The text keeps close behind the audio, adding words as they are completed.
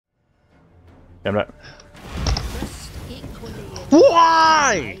I'm not.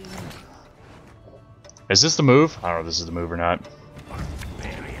 Why? Is this the move? I don't know if this is the move or not.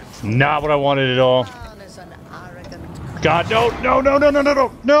 Not what I wanted at all. God, no, no, no, no, no, no,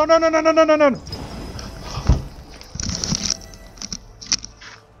 no, no, no, no, no, no, no, no, no.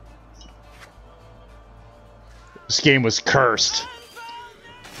 This game was cursed.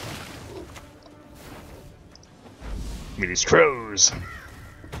 Give me these crows.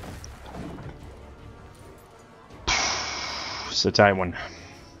 It's a tight one.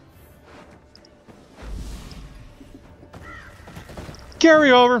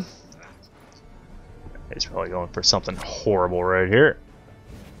 Carry over. He's probably going for something horrible right here.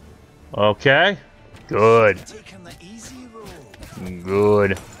 Okay. Good.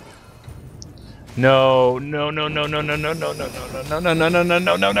 Good. No, no, no, no, no, no, no, no, no, no, no, no, no, no, no,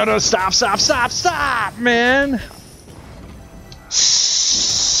 no, no, no, no, stop, stop, stop, stop, man.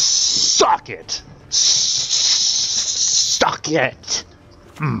 Suck it. Suck it.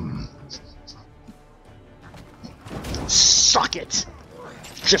 Suck it.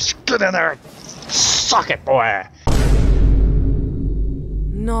 Just get in there. Suck it, boy.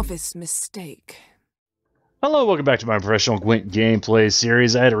 Novice mistake. Hello, welcome back to my professional Gwent gameplay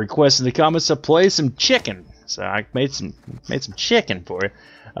series. I had a request in the comments to play some chicken, so I made some chicken for you.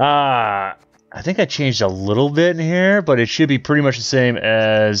 I think I changed a little bit in here, but it should be pretty much the same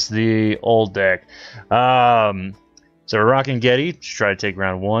as the old deck. So we're rocking Getty to try to take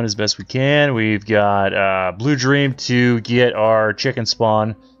round one as best we can. We've got Blue Dream to get our chicken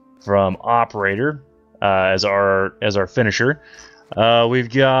spawn from Operator as our finisher. We've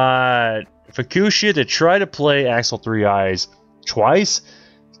got Fukushia to try to play Axel 3 Eyes twice.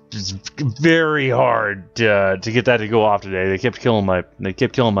 It's very hard to get that to go off today. They kept killing my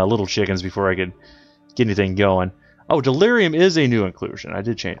little chickens before I could get anything going. Oh, Delirium is a new inclusion. I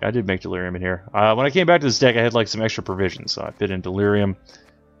did make Delirium in here. When I came back to this deck, I had like some extra provisions, so I fit in Delirium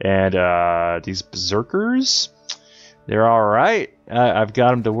and these Berserkers. They're all right. I've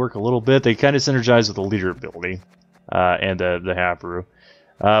got them to work a little bit. They kind of synergize with the leader ability and the half brew.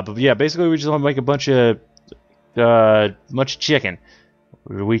 But yeah, basically we just want to make a bunch of chicken.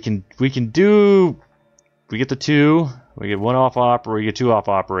 We get the 2, we get 1 off operator, we get 2 off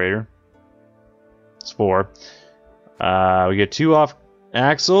operator. It's 4. We get 2 off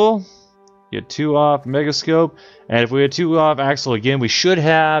Axel, get 2 off Megascope, and if we get 2 off Axel again, we should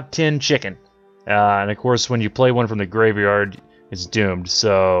have 10 chicken. And of course, when you play one from the graveyard, it's doomed,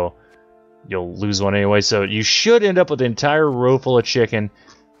 so you'll lose one anyway. So you should end up with an entire row full of chicken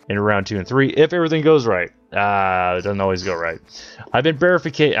in round 2 and 3 if everything goes right. It doesn't always go right. I've been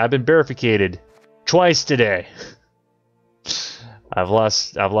verificated twice today. I've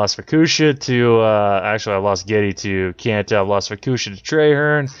lost Fukushia to actually I've lost Getty to Kanta. I've lost Fukushia to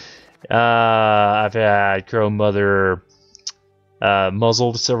Traherne. I've had Crow Mother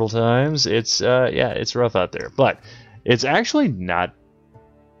muzzled several times. It's yeah, it's rough out there, but it's actually not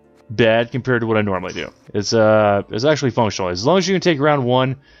bad compared to what I normally do. It's actually functional. As long as you can take round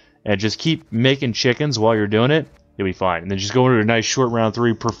 1 and just keep making chickens while you're doing it, you'll be fine. And then just go into a nice short round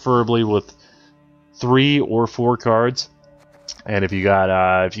 3, preferably with 3 or 4 cards. And if you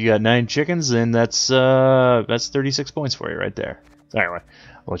got 9 chickens, then that's 36 points for you right there. So anyway,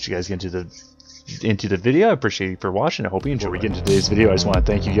 I'll let you guys get into the video. I appreciate you for watching. I hope you enjoy. Before we get into today's video, I just want to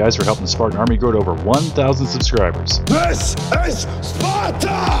thank you guys for helping the Spartan Army grow to over 1,000 subscribers. This is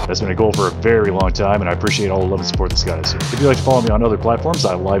Sparta! That's been a goal for a very long time, and I appreciate all the love and support this guy is here. If you'd like to follow me on other platforms,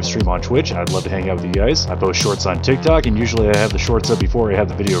 I live stream on Twitch, and I'd love to hang out with you guys. I post shorts on TikTok, and usually I have the shorts up before I have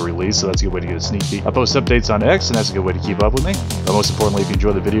the video released, so that's a good way to get a sneak peek. I post updates on X, and that's a good way to keep up with me. But most importantly, if you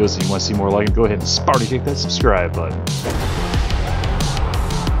enjoy the videos and you want to see more like them, go ahead and Sparta kick that subscribe button.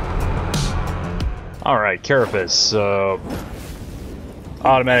 Alright, Carapice, so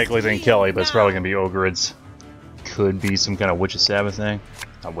automatically think Kelly, but it's probably going to be Ogrids. Could be some kind of Witch of Sabbath thing.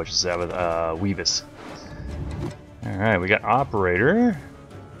 Not Witch of Sabbath, Weavis. Alright, we got Operator.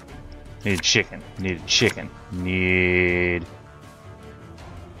 Need a chicken. Need a chicken. Need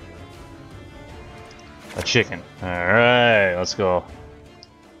a chicken. Alright, let's go.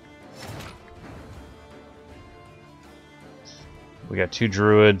 We got 2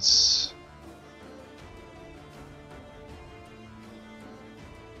 druids.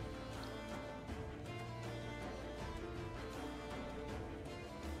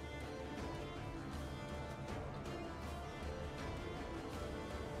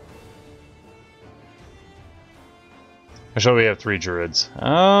 Actually, we have 3 druids.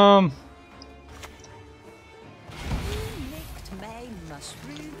 I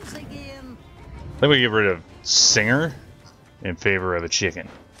think we get rid of Singer in favor of a chicken.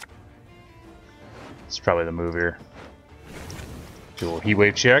 It's probably the move here. Do a little heat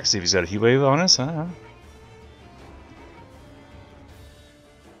wave check, see if he's got a heat wave on us. I don't know.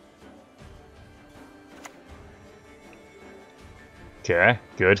 Okay,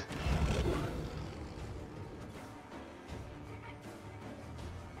 good.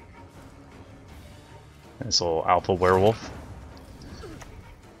 This little alpha werewolf.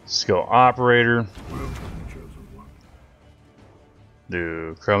 Skill operator.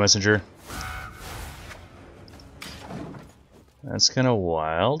 Do crow messenger. That's kind of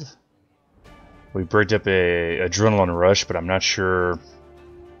wild. We bricked up a adrenaline rush, but I'm not sure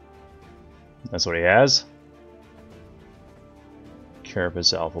that's what he has.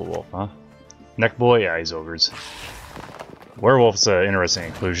 Carapace alpha wolf, huh? Neck boy, yeah, he's ogres. Werewolf's an interesting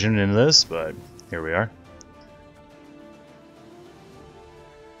inclusion in this, but here we are.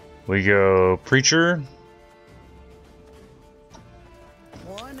 We go preacher.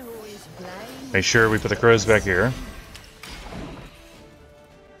 Make sure we put the crows back here.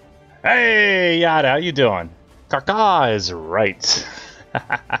 Hey, Yada, how you doing? Kaka is right.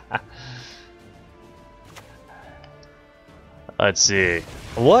 Let's see.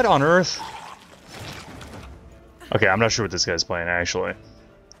 What on earth? Okay, I'm not sure what this guy's playing, actually.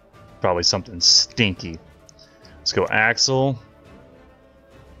 Probably something stinky. Let's go Axel.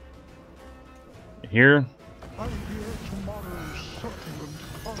 Here.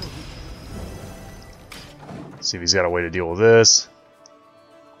 See if he's got a way to deal with this.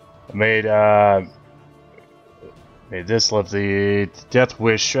 I made this, left the Death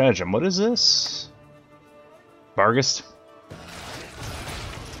Wish stratagem. What is this? Vargas?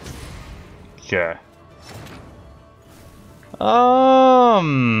 Okay.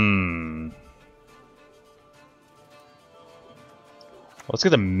 Let's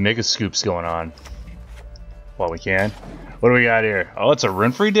get the mega scoops going on while we can. What do we got here? Oh, it's a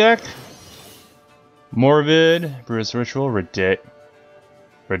Renfrey deck. Morbid, Bruce Ritual, Redea.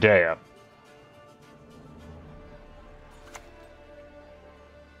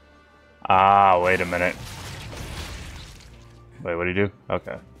 Ah, wait a minute. Wait, what do you do?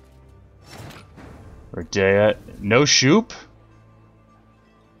 Okay. Redea. No Shoop?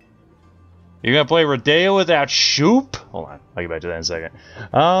 You're gonna play Redea without Shoop? Hold on, I'll get back to that in a second.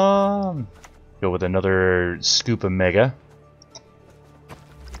 Go with another Scoop of Mega.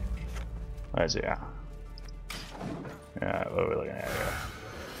 Let's see, yeah, what are we looking at here?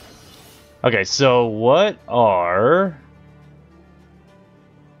 Okay, so what are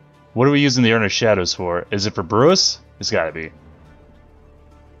we using the Urn of Shadows for? Is it for Bruce? It's gotta be.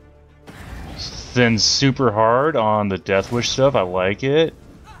 Then super hard on the Death Wish stuff, I like it.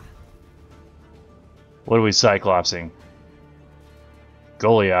 What are we Cyclopsing?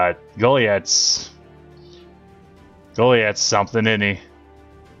 Goliath. Goliath's something, isn't he?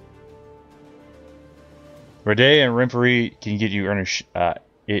 Redea and Renfrey can get you Redea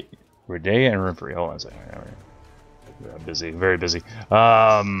and Renfrey. Hold on a second. I'm busy, very busy.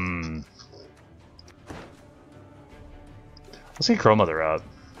 Let's get Crow Mother out.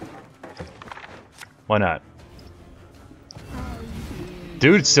 Why not?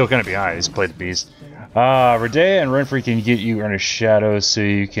 Dude's still kind of behind. He's played the beast. Redea and Renfrey can get you Urn of Shadows so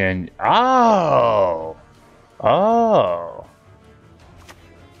you can. Oh! Oh!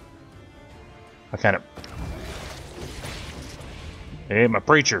 I kind of. Hey, my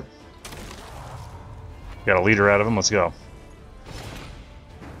preacher. Got a leader out of him. Let's go.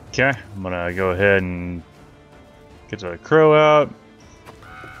 Okay, I'm gonna go ahead and get the crow out.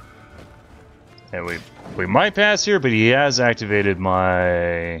 And we might pass here, but he has activated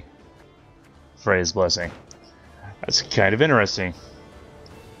my Frey's Blessing. That's kind of interesting.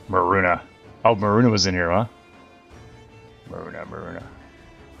 Maruna. Oh, Maruna was in here, huh? Maruna.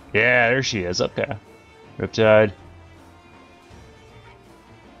 Yeah, there she is. Okay. Riptide.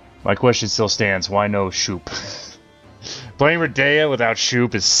 My question still stands. Why no Shoop? Playing Redea without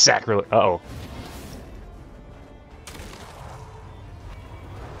Shoop is sacrilege. Uh-oh.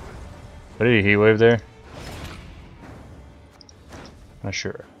 What did he heat wave there? Not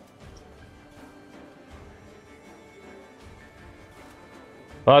sure.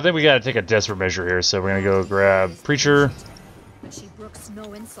 Well, I think we gotta take a desperate measure here, so we're gonna go grab Preacher. She brooks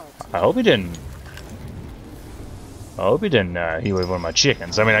no insult. I hope he didn't heat wave one of my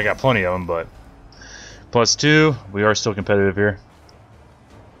chickens. I mean, I got plenty of them, but +2. We are still competitive here.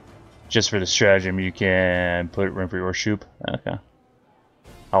 Just for the stratagem, you can put Renfrey or Shoop. Okay.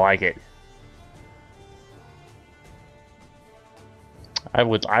 I like it. I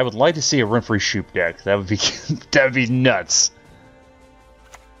would like to see a Renfrey Shoop deck. That would be that would be nuts.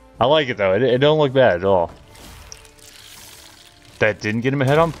 I like it though. It don't look bad at all. That didn't get him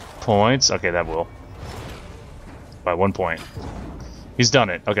ahead on points. Okay, that will. by 1 point. He's done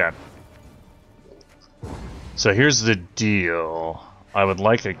it. Okay. So here's the deal. I would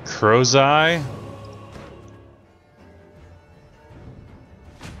like a crow's eye.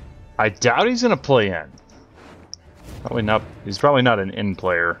 I doubt he's gonna play in. Probably not. He's probably not an in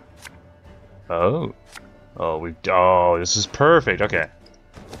player. Oh. Oh, this is perfect. Okay.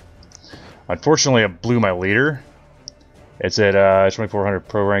 Unfortunately, I blew my leader. It's at 2400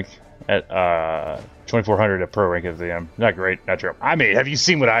 pro rank. At 2400 at pro rank at the not great, not true. I mean, have you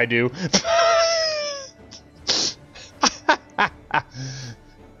seen what I do?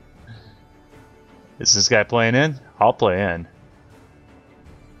 Is this guy playing in? I'll play in.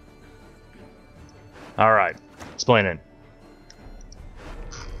 Alright, it's playing in.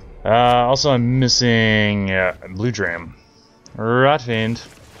 Also, I'm missing Blue Dram. Rotfiend.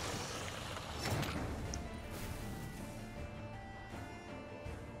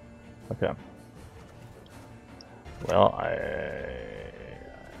 Okay. Well,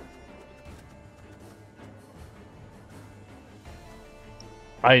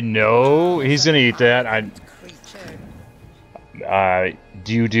 I know he's gonna eat that.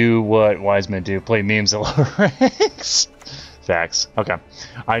 Do you do what wise men do? Play memes at lower ranks? Facts. Okay.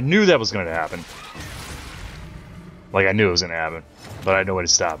 I knew that was gonna happen. Like, I knew it was gonna happen. But I had no way to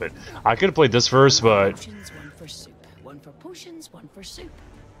stop it. I could have played this first, but... Potions, one for soup. One for potions, one for soup.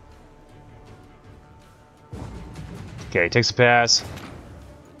 Okay, takes a pass.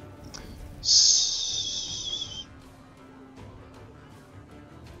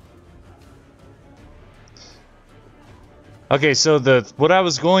 Okay, so what I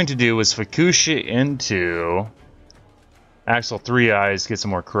was going to do was Fukusha into Axel 3 Eyes, get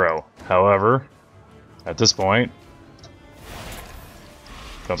some more crow. However, at this point,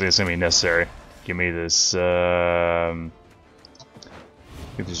 don't think it's gonna be necessary. Give me this. I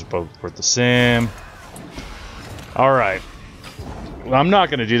think these are both worth the same. All right. Well, I'm not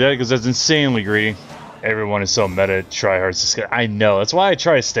gonna do that because that's insanely greedy. Everyone is so meta. Tryhards. I know. That's why I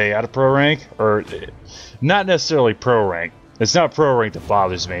try to stay out of pro rank, or not necessarily pro rank. It's not pro rank that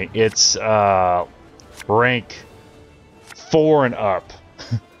bothers me. It's rank 4 and up.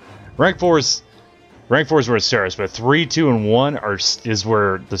 rank 4 is where it starts, but 3, 2, and 1 is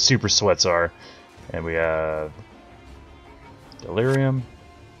where the super sweats are. And we have Delirium.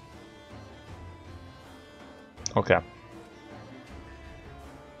 Okay.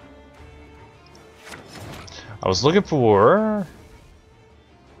 I was looking for...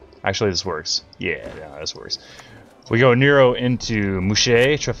 Actually, this works. Yeah, this works. We go Nero into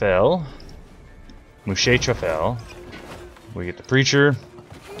Mouche Trafel. Mouche Trafel. We get the Preacher.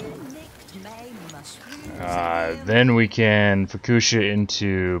 Then we can Fukusha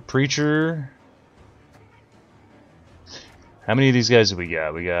into Preacher. How many of these guys do we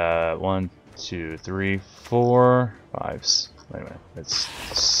got? We got 1, 2, 3, 4, 5. Wait a minute. It's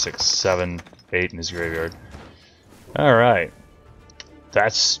 6, 7, 8 in his graveyard. Alright.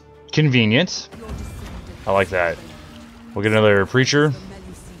 That's convenient. I like that. We'll get another Preacher.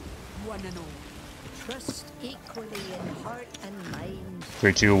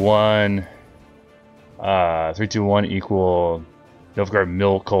 3, 2, 1. 3, 2, 1 equal Nilfgaard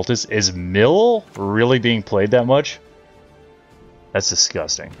Mill Cultist. Is Mill really being played that much? That's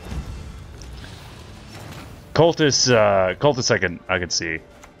disgusting. Cultists I can see.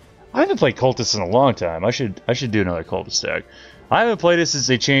 I haven't played Cultists in a long time. I should do another Cultist deck. I haven't played it since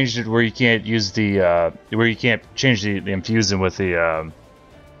they changed it where you can't use the where you can't change the infusion with the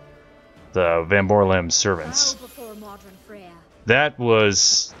Van Borlam servants. That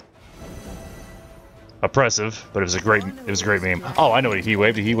was oppressive, but it was a great meme. Oh, I know what he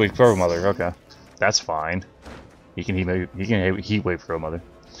waved. He waved Crow Mother. Okay, that's fine. He can heat wave Crow Mother.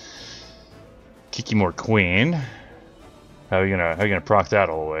 Kiki more Queen. How are you gonna proc that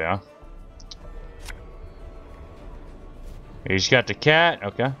all the way, huh? He's got the cat.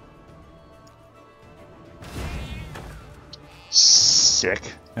 Okay. Sick.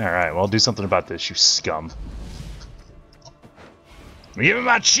 All right. Well, I'll do something about this, you scum. Give me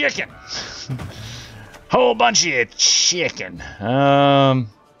my chicken. Whole bunch of chicken. Yeah,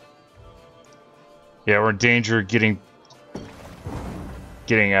 we're in danger of getting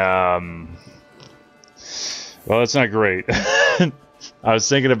well, that's not great. I was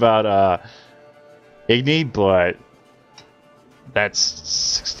thinking about Igni, but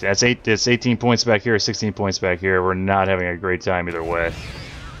that's 18 points back here, 16 points back here. We're not having a great time either way.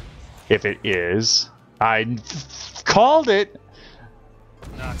 If it is, I called it.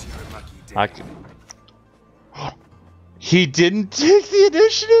 Not your lucky day. He didn't take the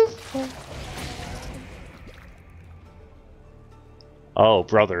initiative? Oh,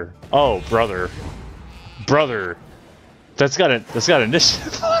 brother. Oh, brother. Brother. That's got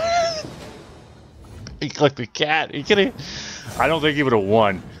initiative on it. He clicked the cat. Are you kidding? I don't think he would have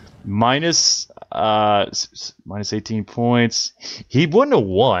won. Minus 18 points. He wouldn't have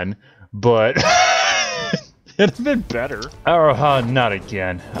won, but it'd have been better. Oh, not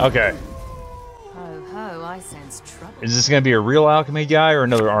again. Okay. Ho ho, I sense trouble. Is this gonna be a real alchemy guy or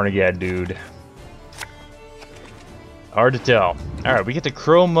another Arnagad dude? Hard to tell. Alright, we get the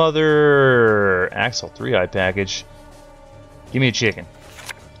Crow Mother Axel 3-eye package. Give me a chicken.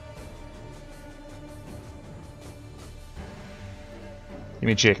 Give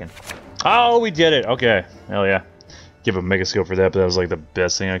me a chicken. Oh, we did it! Okay. Hell yeah. Give a megascope for that, but that was like the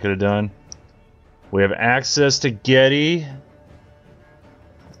best thing I could have done. We have access to Getty.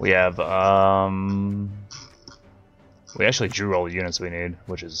 We have, we actually drew all the units we need,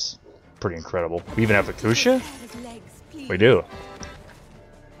 which is pretty incredible. We even have the Kusha? We do.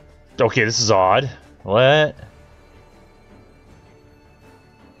 Okay, this is odd. What?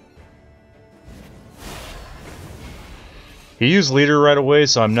 He used leader right away,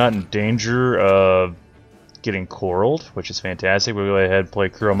 so I'm not in danger of getting coraled, which is fantastic. We'll go ahead and play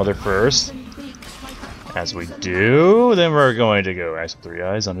Crow Mother first. As we do, then we're going to go Axel 3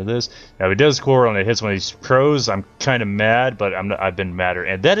 Eyes under this. Now, if he does coral and it hits one of these crows, I'm kind of mad, but I've been madder.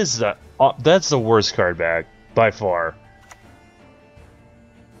 And that is that's the worst card back by far.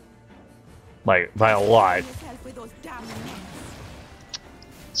 Like, by a lot.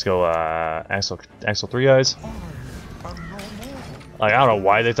 Let's go, Axel 3 Eyes. Like, I don't know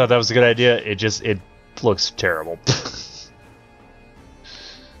why they thought that was a good idea. It looks terrible.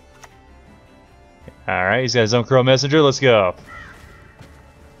 Alright, he's got his own Crow Messenger. Let's go.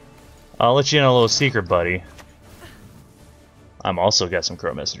 I'll let you in on a little secret, buddy. I'm also got some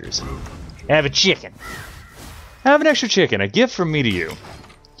Crow Messengers. I have a chicken. I have an extra chicken. A gift from me to you.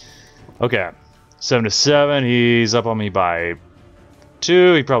 Okay. 7 to 7. He's up on me by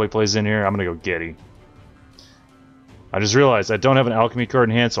 2. He probably plays in here. I'm going to go Getty. I just realized I don't have an alchemy card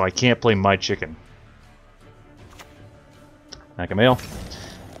in hand, so I can't play my chicken. Nakamail.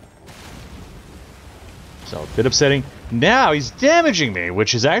 So, a bit upsetting. Now he's damaging me,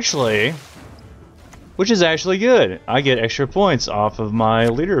 which is actually good. I get extra points off of my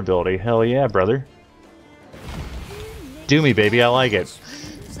leader ability. Hell yeah, brother. Do me, baby. I like it.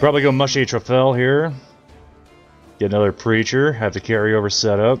 Probably go Mushy Trafel here. Get another Preacher. Have the carryover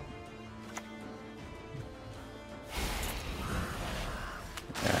set up.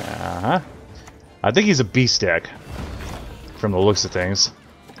 I think he's a beast deck, from the looks of things.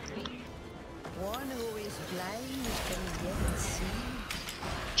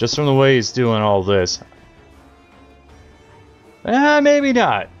 Just from the way he's doing all this. Maybe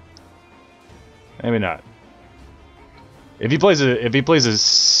not. Maybe not. If he plays a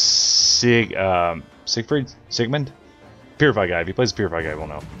Sigmund? Purify guy. If he plays a Purify guy, we'll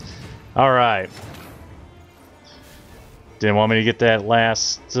know. Alright. Didn't want me to get that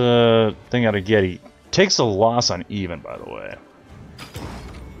last thing out of Getty. Takes a loss on even, by the way.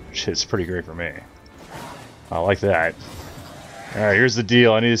 Which is pretty great for me. I like that. Alright, here's the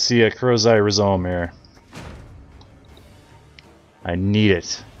deal. I need to see a Crow's Eye Rhizome here. I need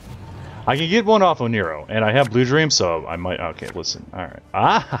it. I can get one off Oniro, and I have Blue Dream, so I might... Okay, listen. Alright.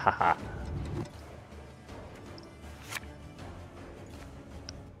 Ah ha ha ha.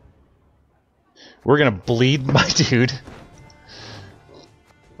 We're gonna bleed my dude.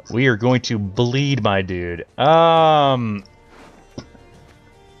 We are going to bleed my dude. I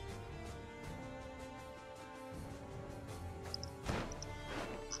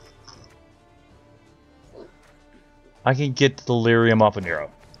can get Delirium off of Nero.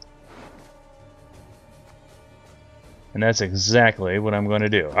 And that's exactly what I'm going to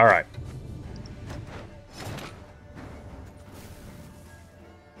do. Alright.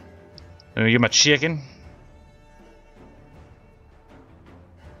 Let me get my chicken.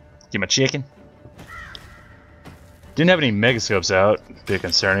 Get my chicken. Didn't have any megascopes out. Bit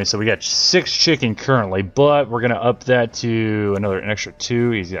concerning. So we got 6 chicken currently, but we're going to up that to an extra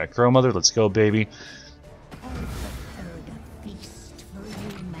 2. He's got a Crow Mother. Let's go, baby.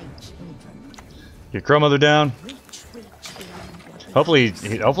 Get Crow Mother down. Hopefully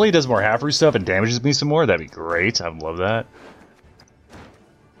he does more half-root stuff and damages me some more. That'd be great. I would love that.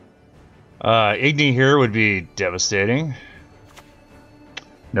 Igni here would be devastating.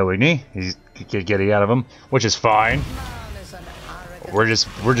 No Igni. He could get it out of him, which is fine. We're just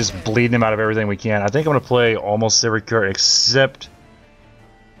bleeding him out of everything we can. I think I'm gonna play almost every card except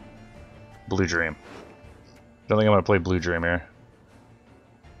Blue Dream. Don't think I'm gonna play Blue Dream here.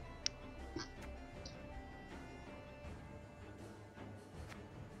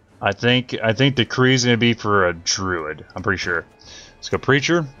 I think the Kree's gonna be for a druid. I'm pretty sure. Let's go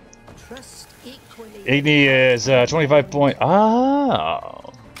preacher. Igni is 25 point.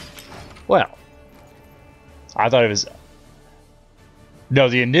 Oh, well. I thought it was. No,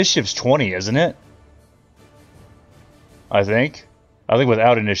 the initiative's 20, isn't it? I think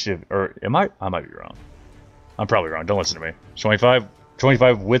without initiative, or am I? I might be wrong. I'm probably wrong. Don't listen to me.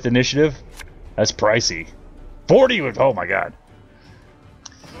 25 with initiative. That's pricey. 40 with. Oh my god.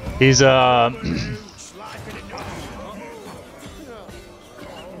 He's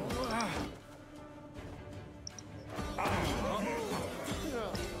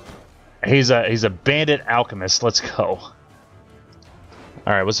he's a bandit alchemist. Let's go.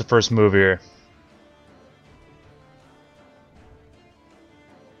 All right, what's the first move here?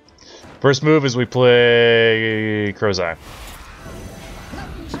 First move is we play Crow's Eye.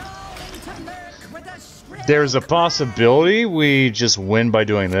 There's a possibility we just win by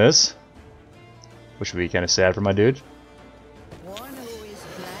doing this, which would be kind of sad for my dude.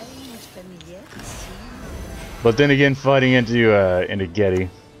 But then again, fighting into Getty.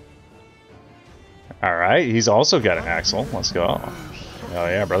 All right, he's also got an Axle. Let's go. Oh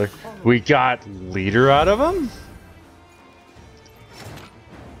yeah, brother. We got leader out of him.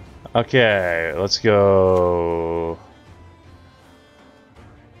 Okay, let's go.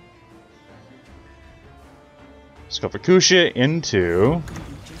 Let's go for Kusha into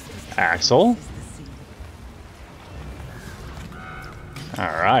Axel.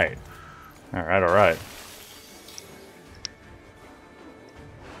 Alright. Alright.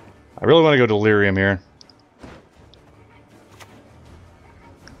 I really want to go Delirium here.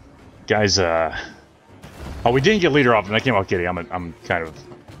 Guys, oh, we didn't get leader off him. That came out Kitty. I'm kind of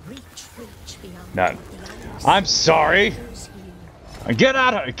not. I'm sorry. Get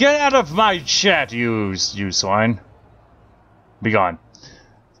out of my chat, you swine. Be gone.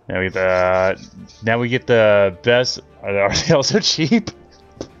 Now we get the best. Are they also cheap?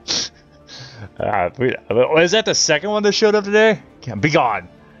 Is that the second one that showed up today? Be gone.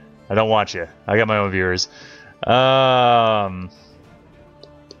 I don't want you. I got my own viewers.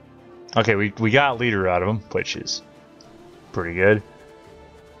 Okay, we got leader out of him, which is pretty good.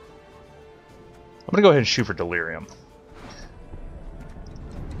 I'm gonna go ahead and shoot for Delirium.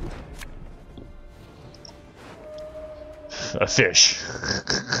 A fish.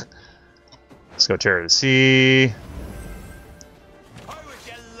 Let's go Terror of the Sea.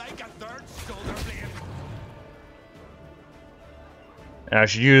 And I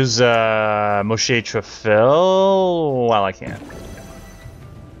should use Moshe Trafel while I can.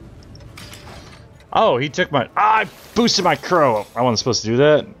 Oh, he took my. I boosted my crow. I wasn't supposed to do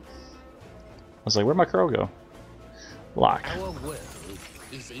that. I was like, where'd my crow go? Lock. Our world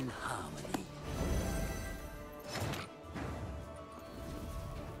is in harmony.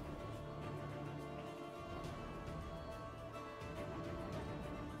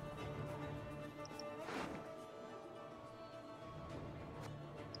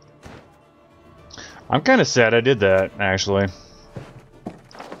 I'm kind of sad I did that, actually.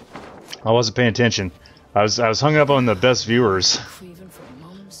 I wasn't paying attention. I was hung up on the best viewers.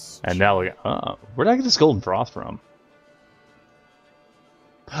 And now we where did I get this golden froth from?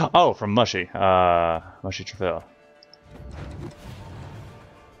 Oh, from Mushy. Mushy Trafel.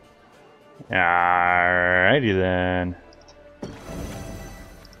 Alrighty then.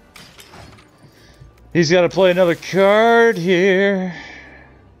 He's got to play another card here.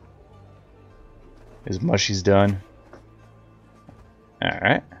 His Mushy's done.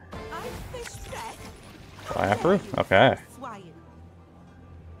 Alright. Flapper? Okay.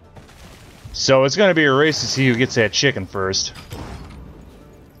 So it's gonna be a race to see who gets that chicken first.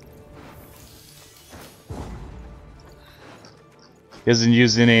 He hasn't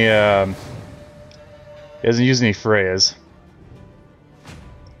used any Freyas.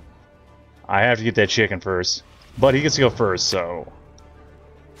 I have to get that chicken first. But he gets to go first, so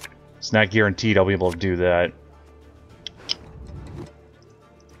it's not guaranteed I'll be able to do that.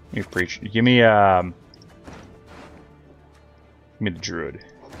 You preach. Give me the druid.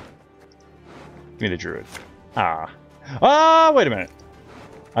 Give me the druid. Ah, wait a minute.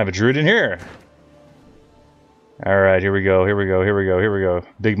 I have a druid in here. All right, here we go.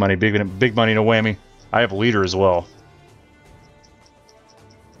 Big money, big money, no whammy. I have a leader as well.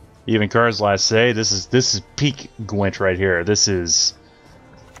 Even cards last say this is peak Gwent right here. This is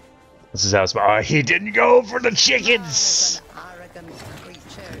how it's. Oh, he didn't go for the chickens.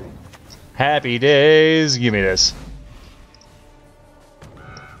 Happy days. Give me this.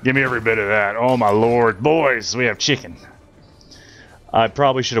 Give me every bit of that. Oh my lord, boys, we have chicken. I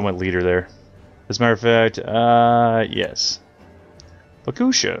probably should have went leader there. As a matter of fact, yes.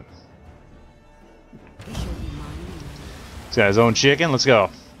 Bakusha. He's got his own chicken. Let's go.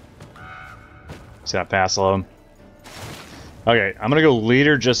 He's got pass low. Okay, I'm gonna go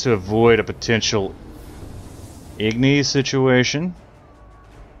leader just to avoid a potential Igni situation.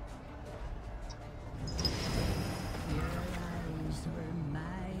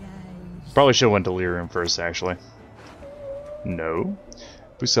 Probably should have went Delirium first, actually. No.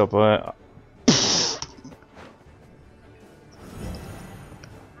 Boost up.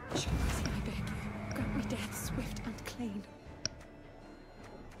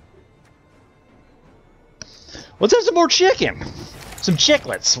 Let's have some more chicken. Some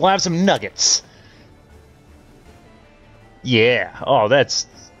chiclets. We'll have some nuggets. Yeah. Oh, that's...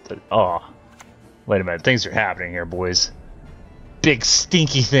 Oh. Wait a minute. Things are happening here, boys. Big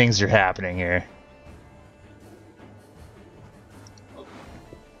stinky things are happening here.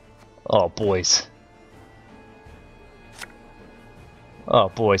 Oh, boys. Oh,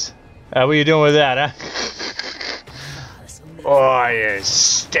 boys. What are you doing with that, huh? Oh, yeah, it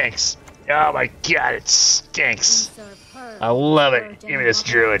stinks. Oh my god, it stinks. I love it. Give me this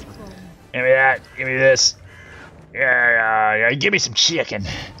druid. Give me that. Give me this. Yeah, give me some chicken.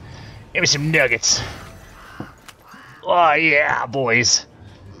 Give me some nuggets. Oh yeah, boys.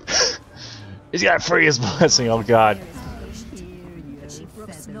 He's got Freya's blessing. Oh god.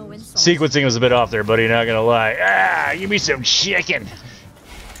 Sequencing was a bit off there, buddy. Not gonna lie. Ah, give me some chicken.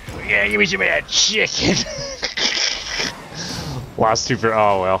 Yeah, give me some of that chicken. Lost 2 for.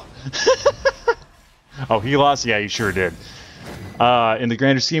 Oh well. Oh, he lost? Yeah, he sure did. In the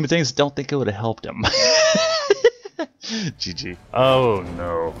grander scheme of things, don't think it would have helped him. GG. Oh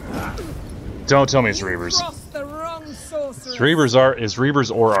no. Don't tell me it's Reavers. It's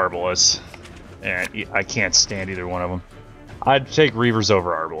Reavers or Arbalest. And I can't stand either one of them. I'd take Reavers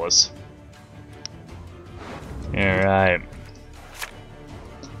over Arbalest. Alright.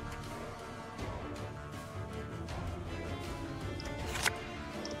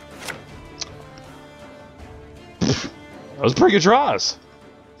 Those pretty good draws.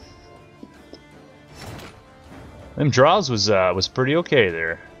 Them draws was pretty okay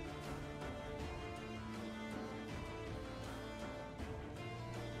there.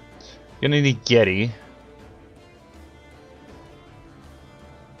 Gonna need Getty.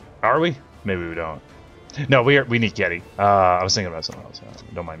 Are we? Maybe we don't. No, we need Getty. I was thinking about something else.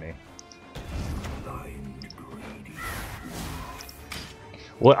 Don't mind me.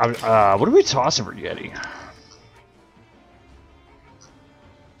 What are we tossing for Getty?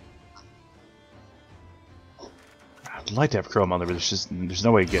 I'd like to have Chrome on there, but there's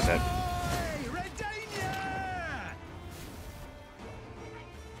no way of getting it.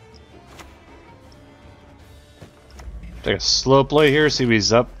 Take a slow play here, see what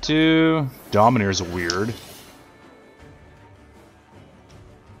he's up to. Dominier's weird.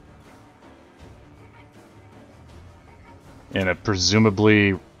 And a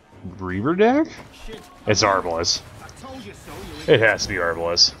presumably Reaver deck? It's Arbalest. It has to be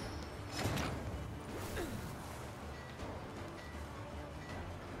Arbalest.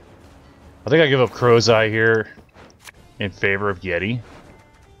 I think I give up Crow's Eye here in favor of Yeti.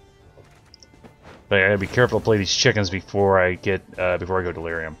 But I gotta be careful to play these chickens before I get before I go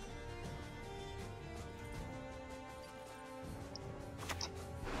Delirium.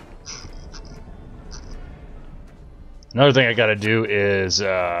 Another thing I gotta do is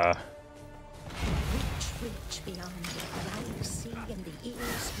I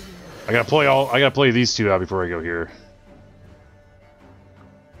gotta play these two out before I go here.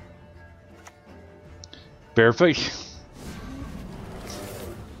 Barefoot.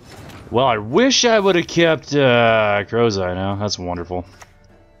 Well, I wish I would have kept Crow's Eye now. That's wonderful.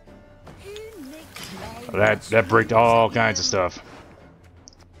 That bricked all kinds of stuff.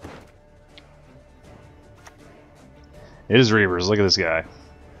 It is Reavers. Look at this guy.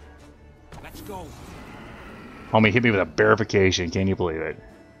 Let's go. Homie hit me with a verification. Can you believe it?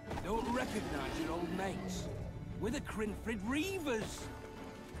 Don't recognize your old mates. We're the Crinfrid Reavers.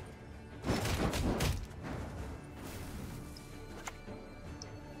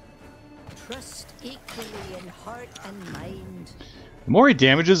 Trust equally in heart and mind. The more he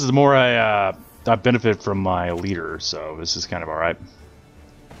damages, the more I benefit from my leader. So this is kind of all right.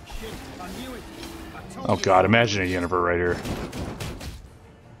 Oh god, imagine a Universe right here.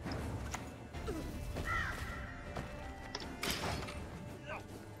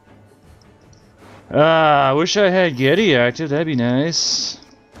 I wish I had Getty active, that'd be nice.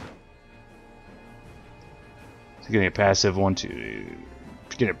 Getting a passive 1-2.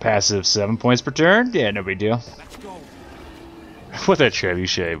 Getting a passive 7 points per turn? Yeah, no big deal. What that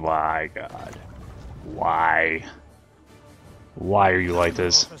trebuchet? My god. Why? Why are you like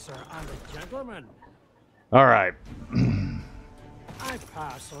this? Officer and a gentleman. All right. I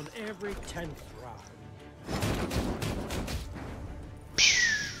pass on every 10th round.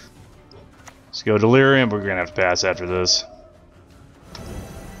 Let's go delirium. We're gonna have to pass after this. The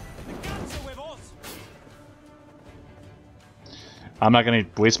guns are with us. I'm not gonna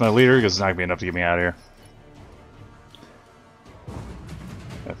waste my leader because it's not gonna be enough to get me out of here.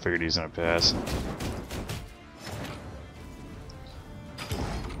 I figured he's gonna pass.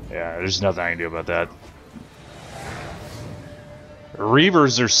 Yeah, there's nothing I can do about that.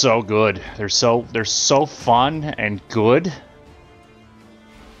 Reavers are so good. They're so fun and good.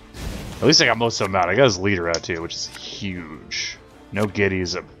 At least I got most of them out. I got his leader out too, which is huge. No Giddy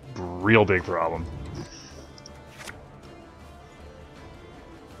is a real big problem.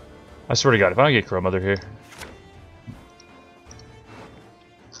 I swear to God, if I don't get Crow Mother here,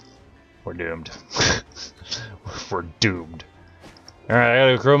 we're doomed. We're doomed. Alright, I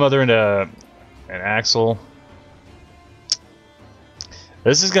gotta go Crow Mother into an Axle.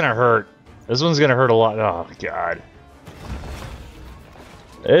 This is gonna hurt. This one's gonna hurt a lot. Oh, God.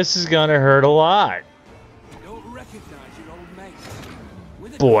 This is gonna hurt a lot. Don't recognize your old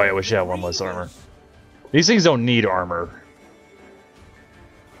mates. Boy, I wish I had one less armor. These things don't need armor.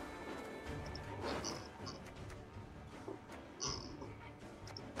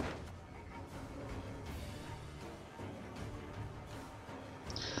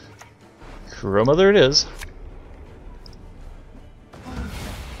 Chroma, there it is.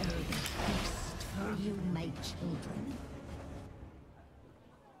 You my children.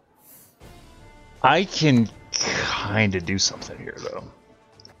 I can kind of do something here, though.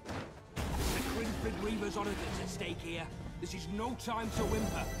 The Crinfrid Reavers on at stake here. This is no time to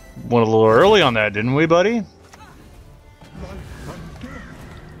whimper. Went a little early on that, didn't we, buddy?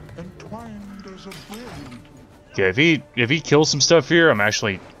 Okay, if he kills some stuff here, I'm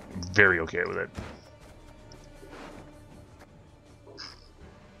actually very okay with it.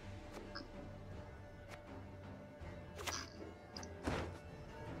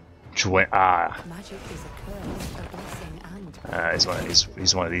 Magic is a curse, a blessing, and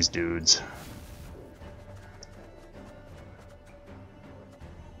he's one of these dudes.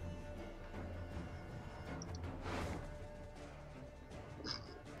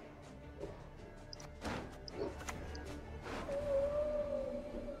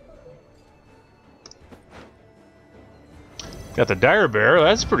 Got the Dire Bear,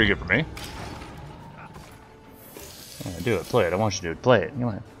 that's pretty good for me. Yeah, do it, play it. I want you to do it. Play it. You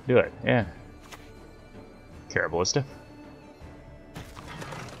want to do it, yeah. Carapice.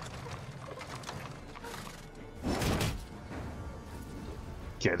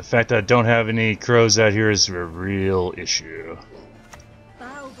 Okay, the fact that I don't have any crows out here is a real issue.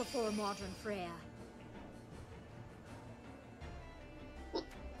 Bow before modern Freya.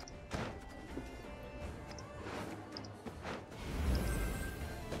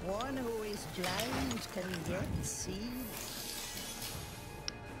 One who is blind can yet see.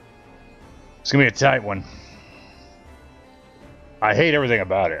 It's gonna be a tight one. I hate everything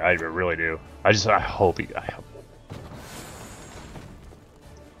about it. I really do. I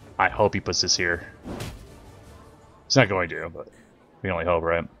hope he puts this here. It's not going to, but we can only hope,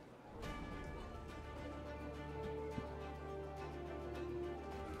 right?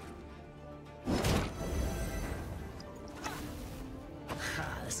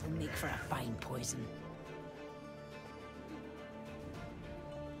 This will make for a fine poison.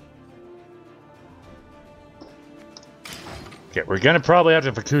 Okay, we're gonna probably have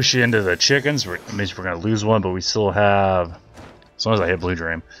to Fukushi into the chickens. It means we're gonna lose one, but we still have. As long as I hit Blue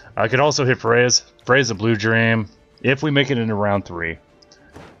Dream, I could also hit Freya's. Freya's a Blue Dream. If we make it into round 3,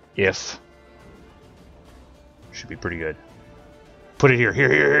 should be pretty good. Put it here,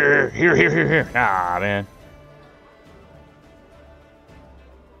 here. Ah, man.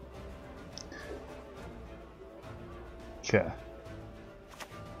 Okay.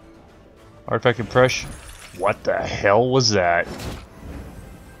 Artifact Impression. What the hell was that?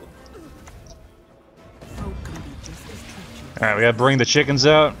 Alright, we gotta bring the chickens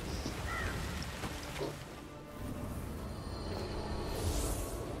out.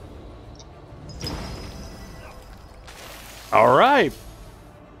 Alright.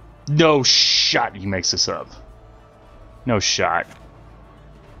 No shot he makes this up. No shot.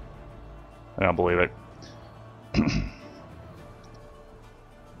 I don't believe it.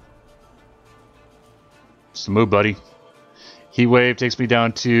 Just a move, buddy. Heat Wave takes me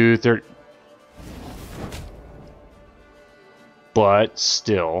down to 30. But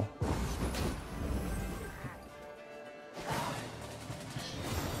still.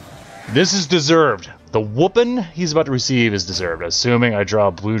 This is deserved. The whooping he's about to receive is deserved, assuming I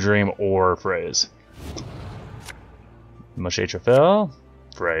draw Blue Dream or Phrase. Much HFL.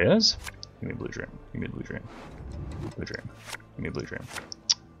 Phrase. Give me Blue Dream. Give me Blue Dream. Blue Dream. Give me Blue Dream.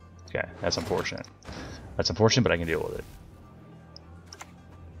 Okay, that's unfortunate. That's unfortunate, but I can deal with it.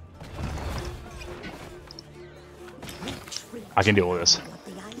 I can deal with this.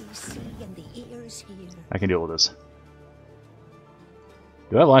 I can deal with this.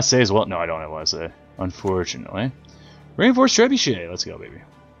 Do I have last say as well? No, I don't have last say. Unfortunately. Reinforced Trebuchet. Let's go, baby.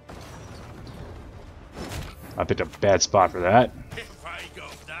 I picked a bad spot for that. If I go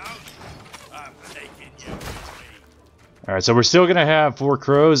down, I'm taking you with me. Alright, so we're still going to have 4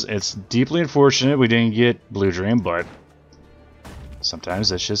 crows. It's deeply unfortunate we didn't get Blue Dream, but sometimes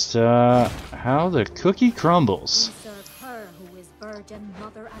that's just how the cookie crumbles. Virgin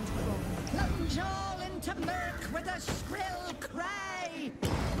mother and crone. Plunge all into murk with a shrill cry.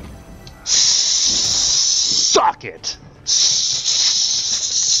 Suck it!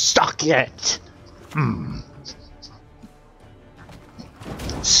 Suck it!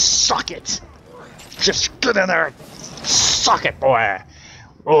 Suck it! Just get in there! Suck it, boy!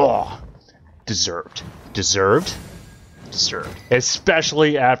 Oh! Deserved. Deserved? Deserved.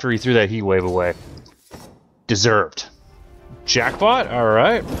 Especially after he threw that heat wave away. Deserved. Jackpot?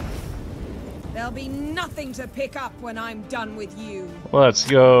 Alright. There'll be nothing to pick up when I'm done with you. Let's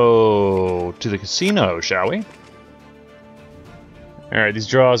go to the casino, shall we? Alright, these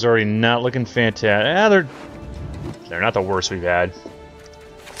draws are already not looking fantastic. They're not the worst we've had.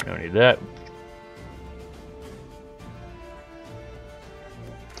 We don't need that.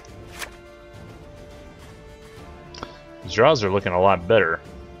 These draws are looking a lot better.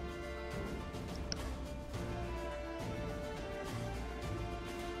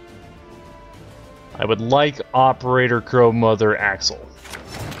 I would like Operator Crow Mother Axel.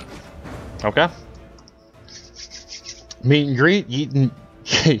 Okay. Meet and greet, eat and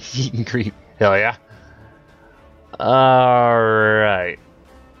eat and greet. Hell yeah. Alright.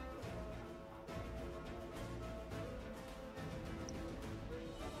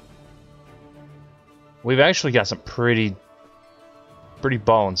 We've actually got some pretty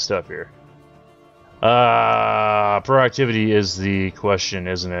ballin' stuff here. Proactivity is the question,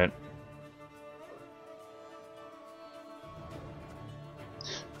 isn't it?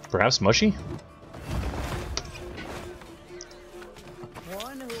 Perhaps Mushy?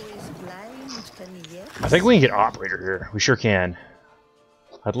 One who is blind can yet. I think we can get Operator here. We sure can.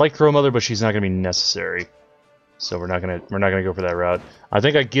 I'd like Crow Mother, but she's not gonna be necessary. So we're not gonna go for that route. I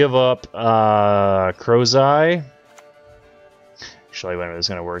think I give up Crow's Eye. Actually, wait a minute, this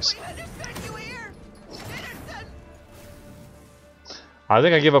kinda works. I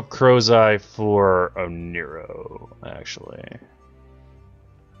think I give up Crow's Eye for Oniro, actually.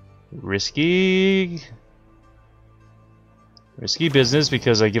 Risky business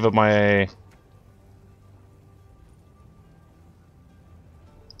because I give up my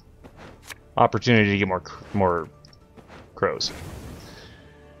opportunity to get more crows.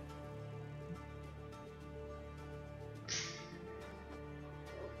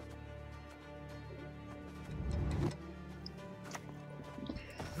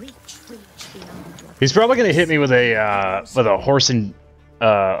 He's probably gonna hit me with a horse and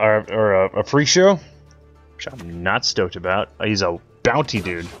or a free show, which I'm not stoked about. He's a bounty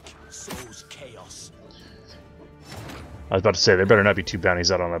dude. I was about to say there better not be 2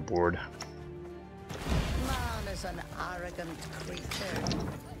 bounties out on that board. Man is an arrogant creature.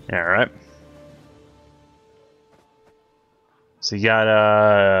 All right. So he got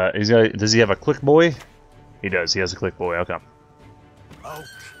does he have a click boy? He does. He has a click boy. Okay.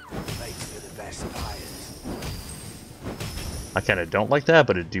 I kind of don't like that,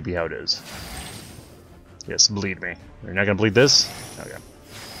 but it do be how it is. Yes, bleed me. You're not gonna bleed this? Okay.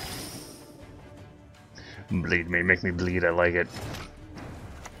 Bleed me, make me bleed. I like it.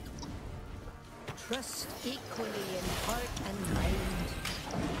 Trust equally in heart and mind.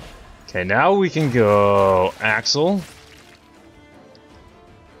 Okay, now we can go Axel.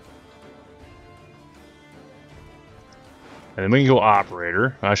 And then we can go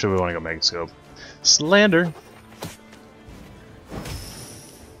Operator. Actually, we want to go Megascope. Slander.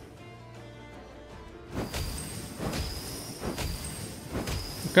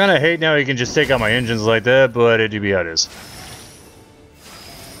 Kind of hate now you can just take out my engines like that, but it do be how it is.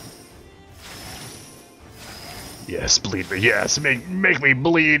 Yes, bleed me. Yes, make me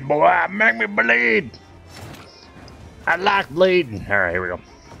bleed, boy. Make me bleed. I like bleeding. All right, here we go.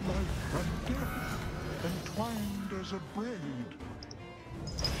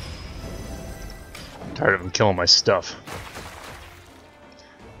 I'm tired of him killing my stuff.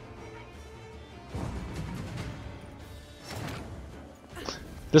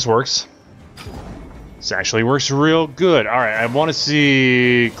 This works. This actually works real good. Alright, I want to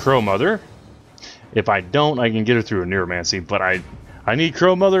see Crow Mother. If I don't, I can get her through a Neuromancy, but I need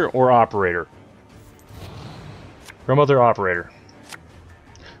Crow Mother or Operator. Crow Mother, Operator.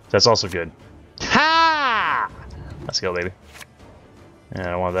 That's also good. Ha! Let's go, baby.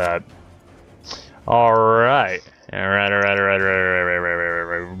 Yeah, I want that. Alright.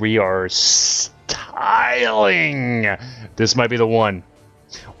 Alright. We are styling! This might be the one.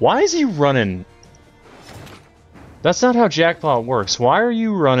 Why is he running? That's not how Jackpot works. Why are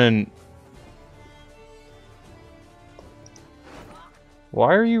you running?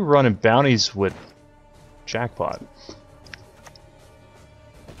 Why are you running bounties with Jackpot?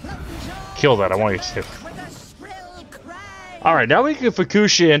 Kill that, I want you to. Alright, now we can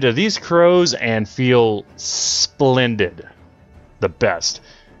Fukusha into these crows and feel splendid. The best.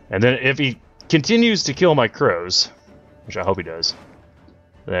 And then if he continues to kill my crows, which I hope he does,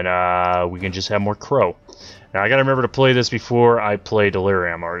 then we can just have more crow. Now I gotta remember to play this before I play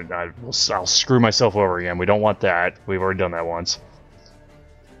Delirium, or I'll screw myself over again. We don't want that. We've already done that once.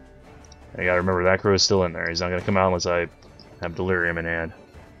 I gotta remember that crow is still in there. He's not gonna come out unless I have Delirium in hand.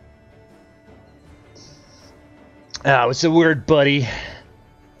 Ah, what's the word, buddy?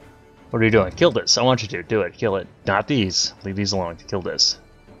 What are you doing? Kill this. I want you to. Do it. Kill it. Not these. Leave these alone. Kill this.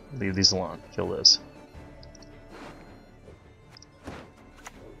 Leave these alone. Kill this.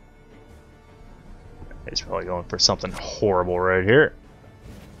 He's probably going for something horrible right here.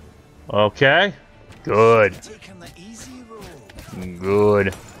 Okay. Good.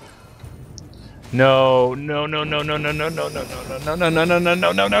 Good. No, no, no, no, no, no, no, no, no, no, no, no, no, no, no,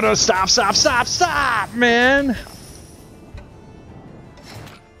 no, no, no, no, stop, stop, stop, stop, man.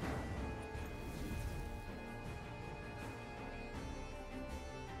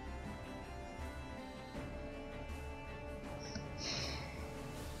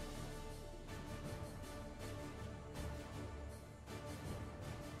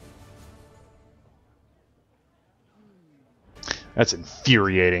 That's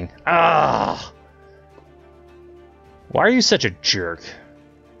infuriating. Ah! Why are you such a jerk?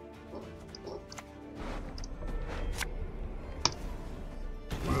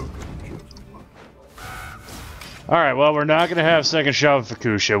 Alright, well, we're not going to have second shot of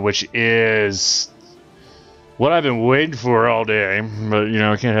Fukusha, which is what I've been waiting for all day. But, you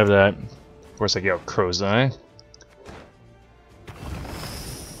know, I can't have that. Of course, I get Crow's Eye.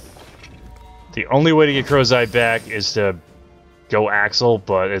 The only way to get Crow's Eye back is to go Axle,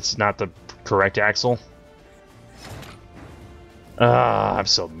 but it's not the correct Axle. Ah, I'm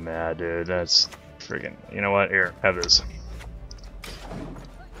so mad, dude. That's freaking. You know what? Here, have this.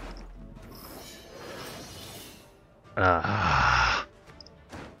 I've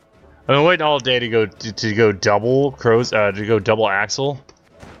been waiting all day to go double Crows, to go double Axle,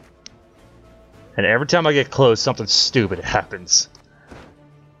 and every time I get close, something stupid happens.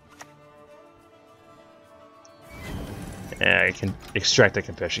 Yeah, I can extract that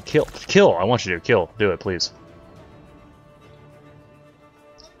confession. Kill! Kill! I want you to kill. Do it, please.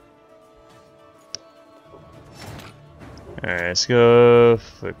 Alright, let's go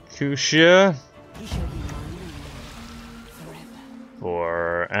Fukusha.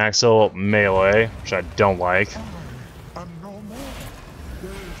 For Axle melee, which I don't like.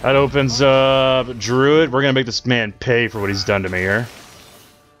 That opens up Druid. We're gonna make this man pay for what he's done to me here.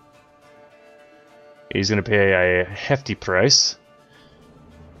 He's gonna pay a hefty price.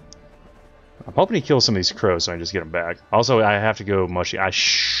 I'm hoping he kills some of these crows so I can just get them back. Also, I have to go mushy. I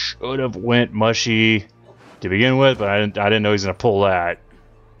should have went mushy to begin with, but I didn't know he's gonna pull that.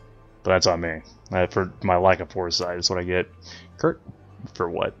 But that's on me. For my lack of foresight, is what I get. Kurt, for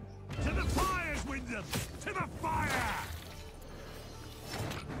what? To the fires with them! To the fire!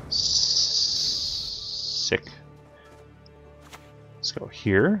 Sick. Let's go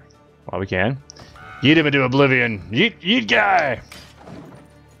here while we can. Yeet him into oblivion. Yeet, yeet guy!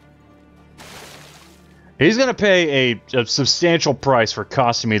 He's gonna pay a substantial price for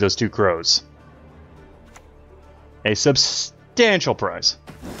costing me those two crows. A substantial price.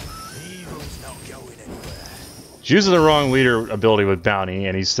 He's using the wrong leader ability with bounty,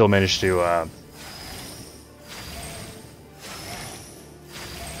 and he's still managed to.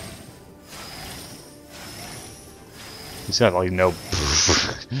 He's got like no.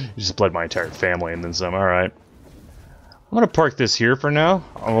 He just bled my entire family and then some. All right. I'm gonna park this here for now.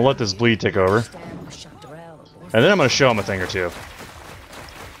 I'm gonna let this bleed take over, and then I'm gonna show him a thing or two.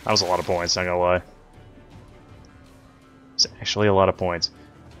 That was a lot of points. Not gonna lie. It's actually a lot of points.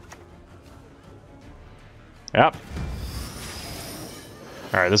 Yep.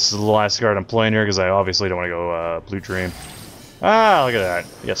 Alright, this is the last card I'm playing here because I obviously don't want to go Blue Dream. Ah, look at that.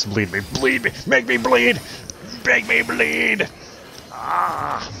 Yes, bleed me. Bleed me. Make me bleed. Make me bleed.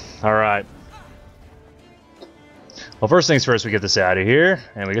 Ah. Alright. Well, first things first, we get this out of here,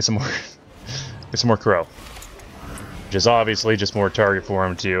 and we get some more, get some more crow. Which is obviously just more target for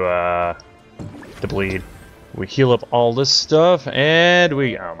him to bleed. We heal up all this stuff, and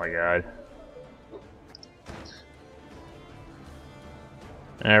we... Oh my god.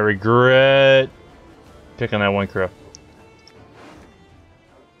 I regret picking that one crow.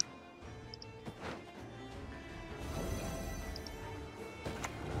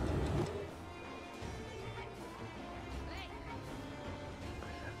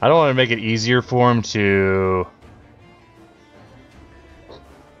 I don't want to make it easier for him to...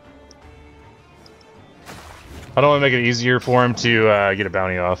 I don't want to make it easier for him to get a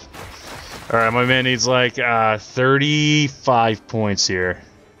bounty off. Alright, my man needs like 35 points here.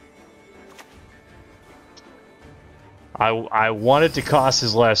 I want it to cost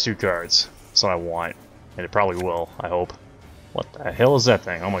his last 2 cards. That's what I want. And it probably will, I hope. What the hell is that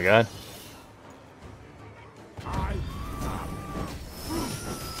thing? Oh my god.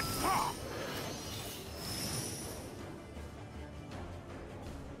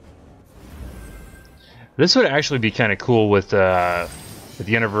 This would actually be kind of cool with Yennefer,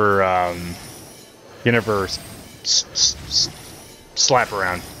 slap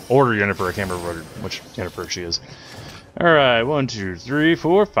around. Order Yennefer, I can't remember which Yennefer she is. Alright, 1, 2, 3,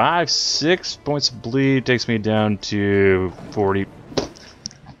 4, 5, 6 points of bleed. Takes me down to 40.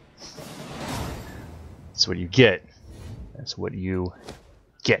 That's what you get. That's what you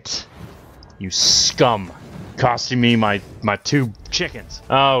get. You scum. Costing me my 2 chickens.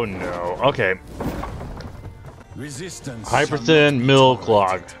 Oh no. Okay. Resistance. Hyperthin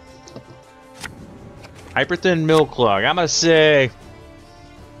Millclog. Hyperthin Millclog. I'm gonna say...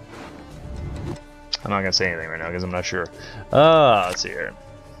 I'm not gonna say anything right now because I'm not sure. Let's see here.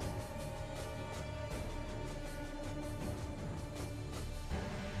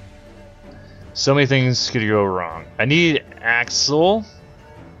 So many things could go wrong. I need Axel.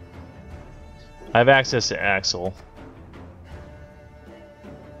 I have access to Axel.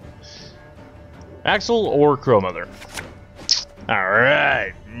 Axel or Crowmother.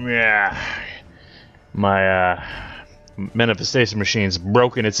 Alright. Yeah. My manifestation machine's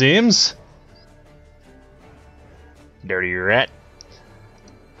broken, it seems. Dirty rat.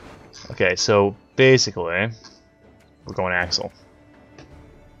 Okay, so basically, we're going Axel.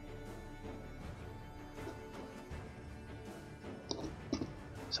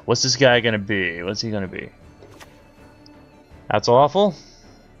 So what's this guy gonna be? What's he gonna be? That's awful.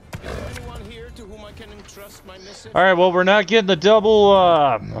 Alright, well, we're not getting the double,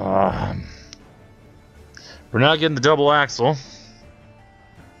 we're not getting the double Axel.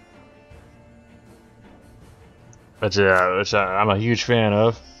 Which I'm a huge fan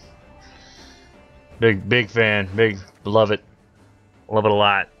of. Big fan. Love it. Love it a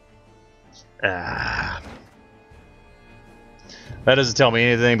lot. That doesn't tell me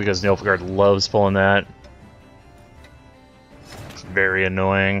anything because Nilfgaard loves pulling that. It's very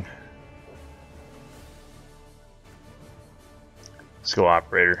annoying. Let's go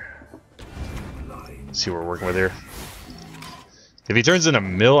operator. Let's see what we're working with here. If he turns into a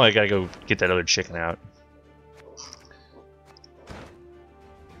mill, I gotta go get that other chicken out.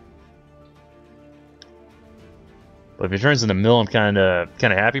 But if he turns into mill, I'm kind of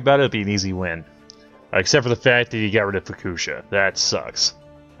happy about it. It'll be an easy win, except for the fact that he got rid of Fukusha. That sucks.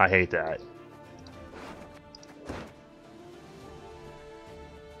 I hate that.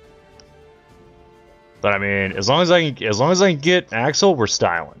 But I mean, as long as I can get Axel, we're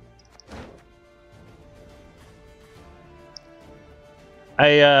styling.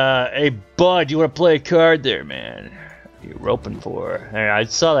 Hey, bud, you want to play a card there, man? You're roping for. Hey, I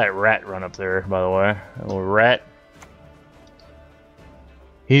saw that rat run up there, by the way. A little rat.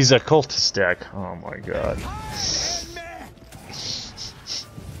 He's a cultist deck. Oh my god.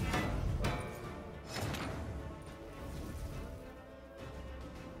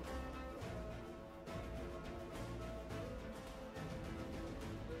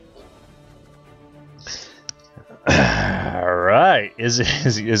 Alright. Is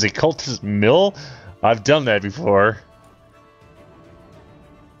it cultist mill? I've done that before.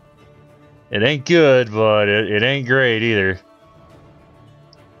 It ain't good, but it ain't great either.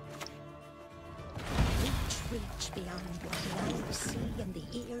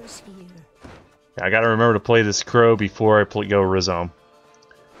 I gotta remember to play this crow before I go Rhizome.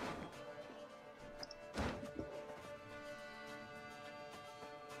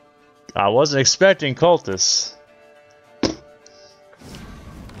 I wasn't expecting cultists.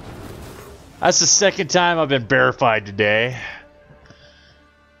 That's the second time I've been bearified today.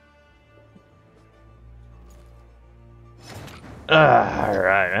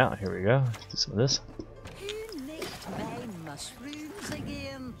 Alright, now here we go. Do some of this. Who nicked my mushrooms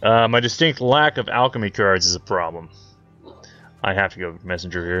again? My distinct lack of alchemy cards is a problem. I have to go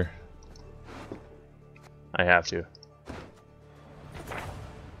messenger here. I have to.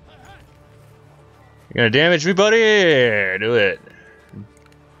 You're gonna damage me, buddy? Do it.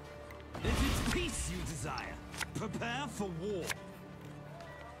 If it's peace you desire, prepare for war.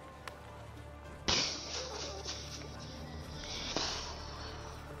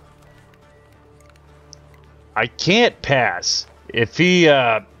 I can't pass. If he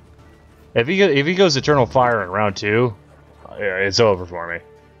goes Eternal Fire in round 2, it's over for me.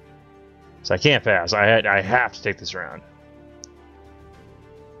 So I can't pass. I have to take this round.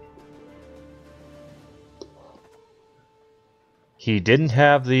 He didn't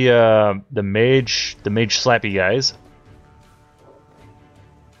have the mage slappy guys.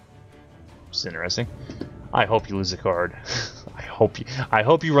 It's interesting. I hope you lose a card. I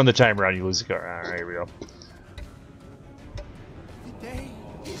hope you run the timer out and you lose a card. Alright, here we go. The day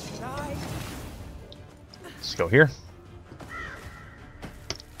is nigh. Let's go here.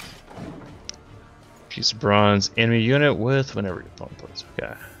 Piece of bronze, enemy unit with whenever your opponent plays.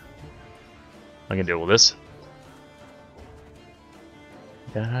 Okay. I can deal with this.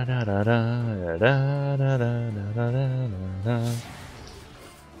 Da, da, da, da, da, da, da, da, da, da, da.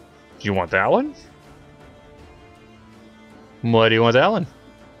 Do you want that one? Why do you want that one?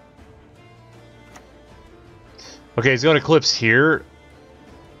 Okay, he's going to Eclipse here.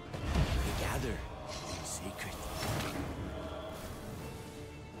 Gather in secret.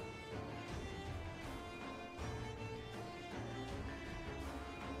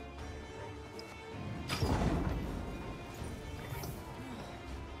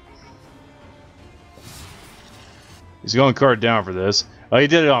 He's going card down for this. Oh, he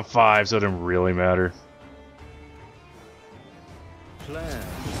did it on 5, so it didn't really matter.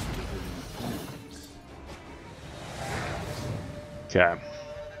 Okay.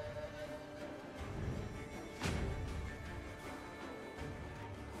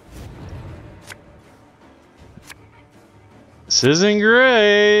 This isn't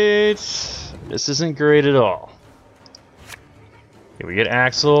great. This isn't great at all. Okay, we get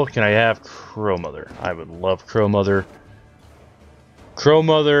Axel. Can I have Crow Mother? I would love Crow Mother. Crow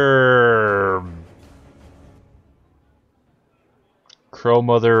Mother. Crow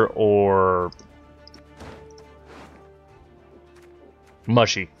Mother or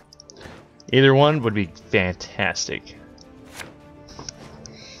Mushy. Either one would be fantastic.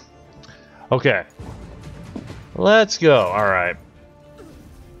 Okay. Let's go. Alright.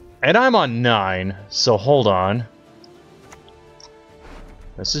 And I'm on 9, so hold on.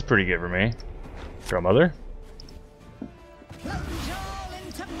 This is pretty good for me. Crow Mother. Plunge all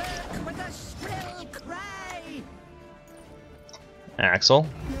into murk with a shrill cry. Axel.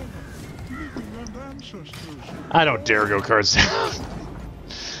 I don't dare go cards down.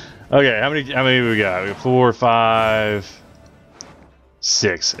 Okay, how many we got? We got 4, 5,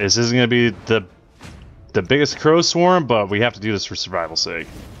 6. This isn't gonna be the biggest crow swarm, but we have to do this for survival's sake.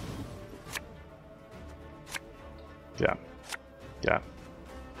 Yeah. Yeah.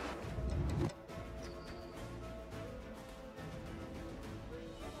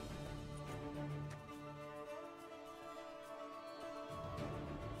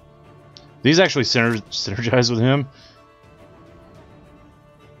 These actually synergize with him.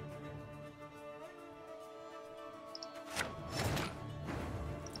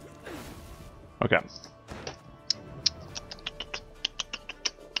 Okay.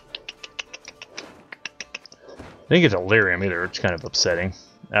 Didn't get delirium either, which is kind of upsetting.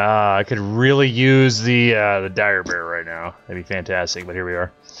 I could really use the dire bear right now. That'd be fantastic, but here we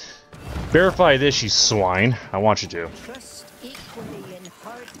are. Verify this, you swine. I want you to. Trust equally in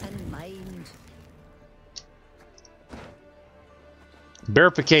heart and mind.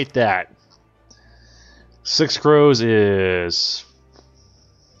 Verificate that. 6 crows is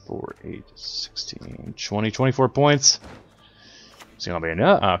 4, 8, 16, 20, 24 points. It's gonna be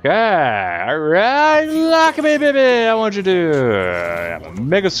enough. Okay. Alright. Lock me, baby. I want you to have a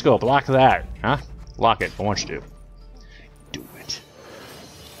mega scope. Lock that. Huh? Lock it. I want you to. Do it.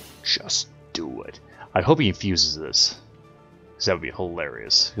 Just do it. I hope he infuses this. Because that would be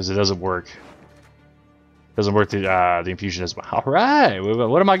hilarious. Because it doesn't work. It doesn't work the infusion as well. Alright.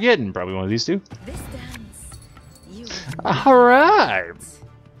 What am I getting? Probably one of these two. This dance, you Alright.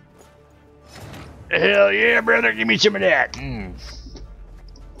 Hell yeah, brother. Give me some of that. Mm.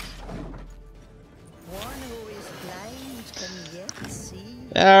 one who is blind can yet see.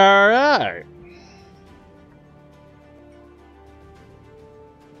 Alright.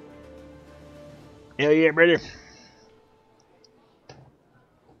 Hell yeah, brother.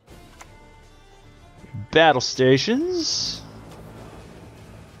 battle stations.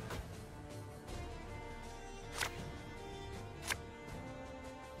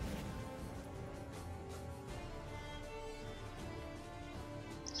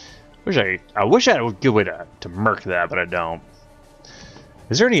 I wish I had a good way to merc that, but I don't.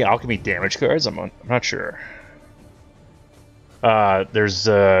 Is there any alchemy damage cards? I'm not sure. There's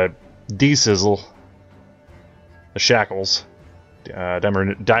D-Sizzle, the shackles,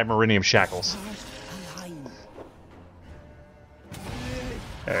 Dimerinium shackles.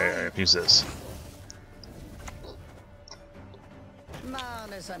 Use this.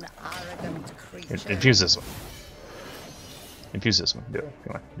 Man is an arrogant creature. Infuse this one. Infuse this one. Do it.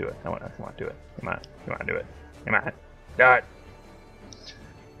 Come on, do it. Come on, do it. Come on, do it. Come on, do it.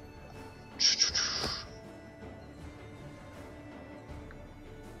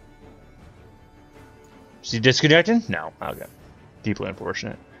 Is he disconnecting? No. Okay. Deeply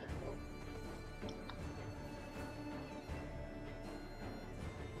unfortunate.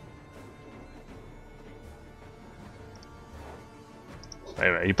 Wait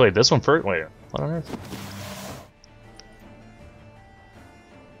a minute, you played this one first? Wait, what on earth?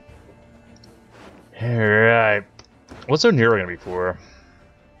 Alright. What's our Nero gonna be for?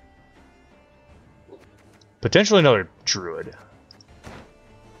 Potentially another druid.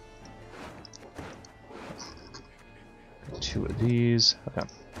 Two of these. Okay.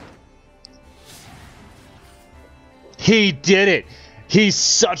 He did it! He's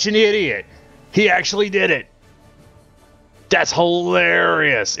such an idiot! He actually did it! That's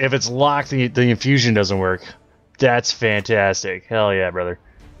hilarious! If it's locked, the infusion doesn't work. That's fantastic. Hell yeah, brother.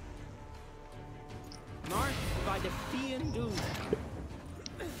 Marked by the fiend doom.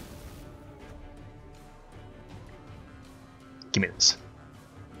 Give me this.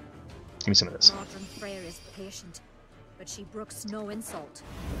 Give me some of this. Modern Freyr is patient, but she brooks no insult.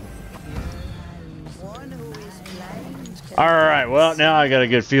 One who is blind. Alright, well, now I got a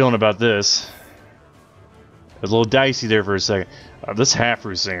good feeling about this. It was a little dicey there for a second. This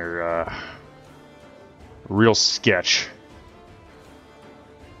Half-Brew singer, real sketch.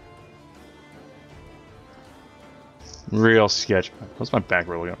 Real sketch. What's my back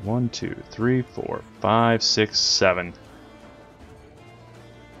roll again? 1, 2, 3, 4, 5, 6, 7.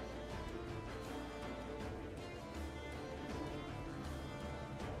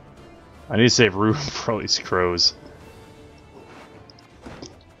 I need to save room for all these crows.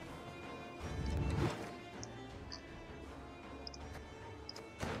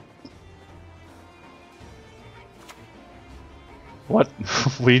 What?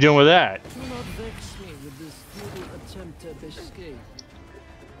 What are you doing with that? Do not vex me with this futile attempt at escape.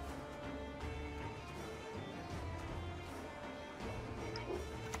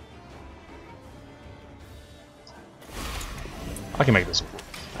 I can make this.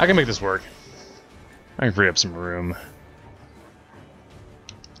 I can make this work. I can free up some room.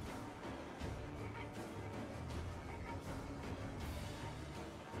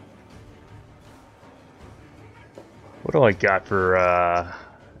 What do I got for,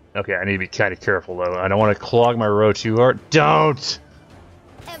 okay, I need to be kind of careful, though. I don't want to clog my row too hard. Don't!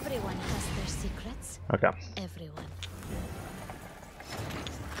 Everyone has their secrets. Okay. Everyone.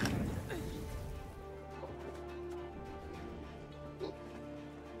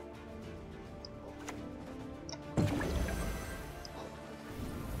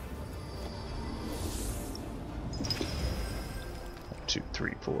 Two,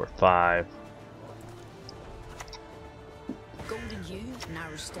 3, 4, 5. Golden Hue,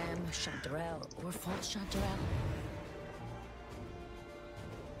 Narrow Stem, Chanterelle, or False Chanterelle.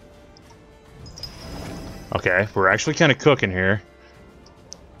 Okay, we're actually kind of cooking here.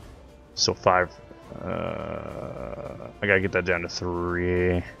 So 5. I gotta get that down to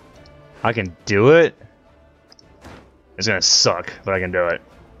 3. I can do it. It's gonna suck, but I can do it.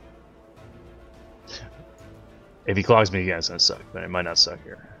 If he clogs me again, it's gonna suck, but it might not suck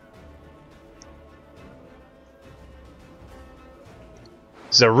here.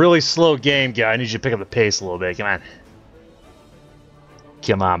 It's a really slow game, guy. I need you to pick up the pace a little bit. Come on.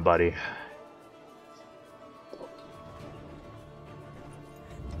 Come on, buddy.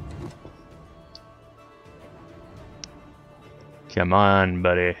 Come on,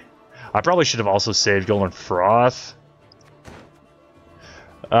 buddy. I probably should have also saved Golden Froth.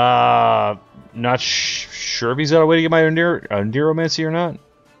 Not sure if he's got a way to get my Enduromancy or not.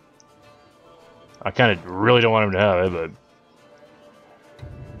 I kind of really don't want him to have it, but...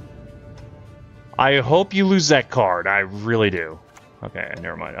 I hope you lose that card. I really do. Okay,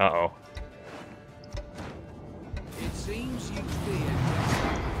 never mind. Uh-oh. It seems you fear.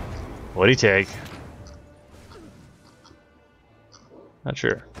 What'd he take? Not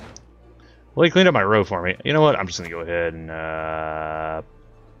sure. Well, he cleaned up my row for me. You know what? I'm just gonna go ahead and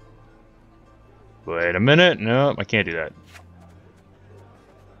wait a minute. No, I can't do that.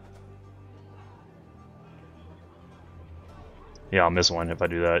 Yeah, I'll miss one if I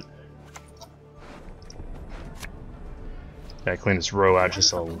do that. Gotta clean this row out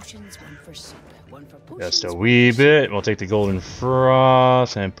just a wee bit. We'll take the golden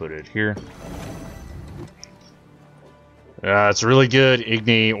froth and put it here. It's really good.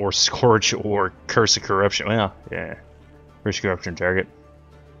 Igni or Scorch or Curse of Corruption. Well, yeah. Curse of Corruption target.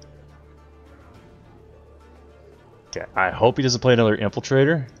 Okay, I hope he doesn't play another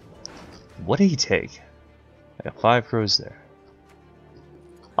Infiltrator. What did he take? I got 5 crows there.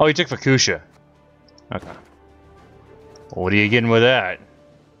 Oh, he took Fukusha. Okay. Well, what are you getting with that?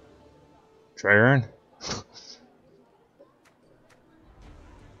 Triurn?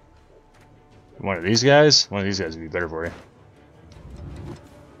 One of these guys? One of these guys would be better for you.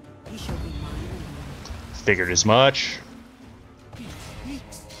 Figured as much. Give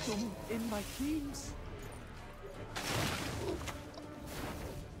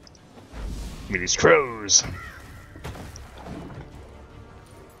me these crows.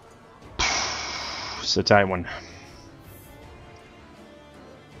 It's a tight one.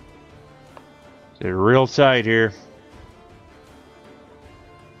 They're real tight here.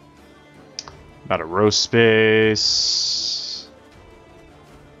 About a row space.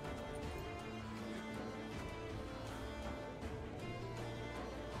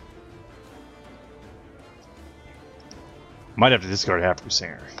 Might have to discard half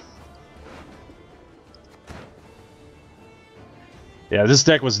Singer. Yeah, this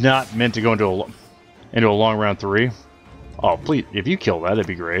deck was not meant to go into a long round 3. Oh, please, if you kill that, that'd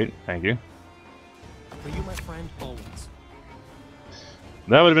be great. Thank you. For you, my friend, always.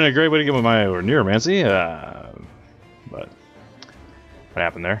 That would have been a great way to get with my Neuromancy, but what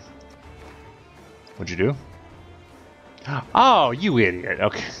happened there? What'd you do? Oh, you idiot!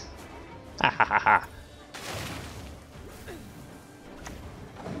 Okay. Ha ha ha ha.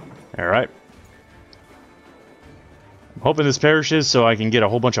 All right. I'm hoping this perishes so I can get a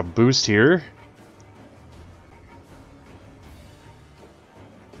whole bunch of boost here.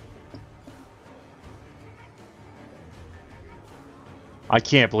 I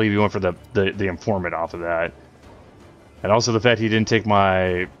can't believe he went for the informant off of that. And also the fact he didn't take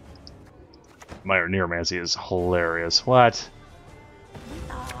my Neuromancy is hilarious. What?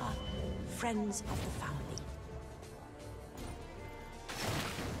 We are friends of the family.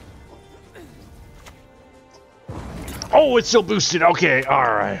 Oh, it's still boosted. Okay,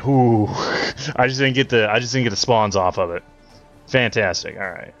 all right. Ooh, I just didn't get the spawns off of it. Fantastic. All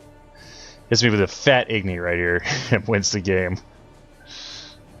right. Hits me with a fat Igni right here and wins the game.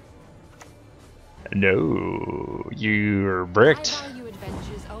 No, you're bricked. I value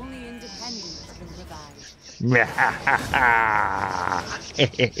adventures only independent of the revive.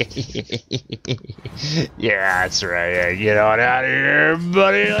 Yeah, that's right. Yeah, get on out of here,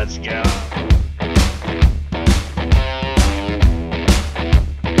 buddy. Let's go.